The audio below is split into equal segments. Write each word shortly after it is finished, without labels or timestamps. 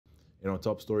In our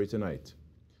top story tonight,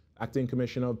 Acting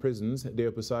Commissioner of Prisons,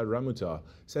 Deopersad Ramoutar,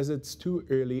 says it's too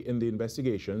early in the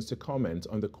investigations to comment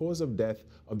on the cause of death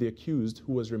of the accused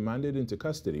who was remanded into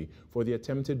custody for the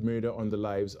attempted murder on the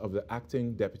lives of the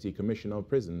Acting Deputy Commissioner of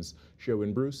Prisons,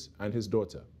 Sherwin Bruce, and his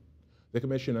daughter. The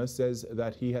Commissioner says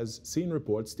that he has seen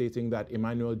reports stating that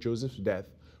Emmanuel Joseph's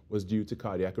death was due to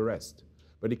cardiac arrest,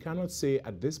 but he cannot say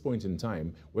at this point in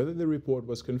time whether the report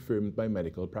was confirmed by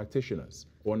medical practitioners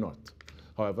or not.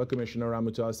 However, Commissioner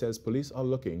Ramoutar says police are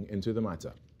looking into the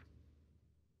matter.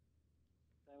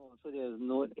 Also, there is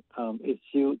no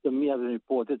issue to me as a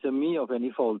reporter to me of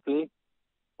any foul play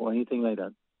or anything like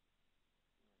that.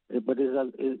 But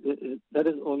that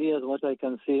is only as much I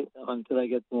can say until I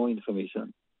get more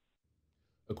information.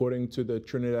 According to the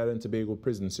Trinidad and Tobago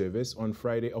Prison Service, on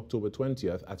Friday, October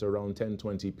 20th at around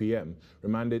 10:20 p.m.,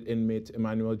 remanded inmate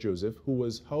Emmanuel Joseph, who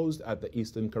was housed at the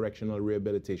Eastern Correctional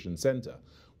Rehabilitation Center,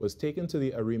 was taken to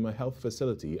the Arima Health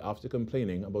Facility after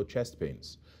complaining about chest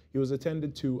pains. He was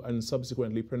attended to and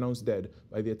subsequently pronounced dead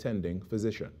by the attending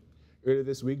physician. Earlier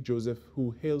this week, Joseph,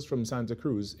 who hails from Santa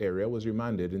Cruz area, was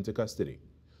remanded into custody.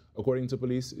 According to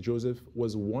police, Joseph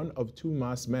was one of two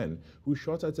masked men who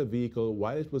shot at a vehicle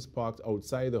while it was parked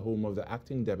outside the home of the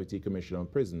Acting Deputy Commissioner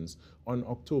of Prisons on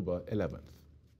October 11th.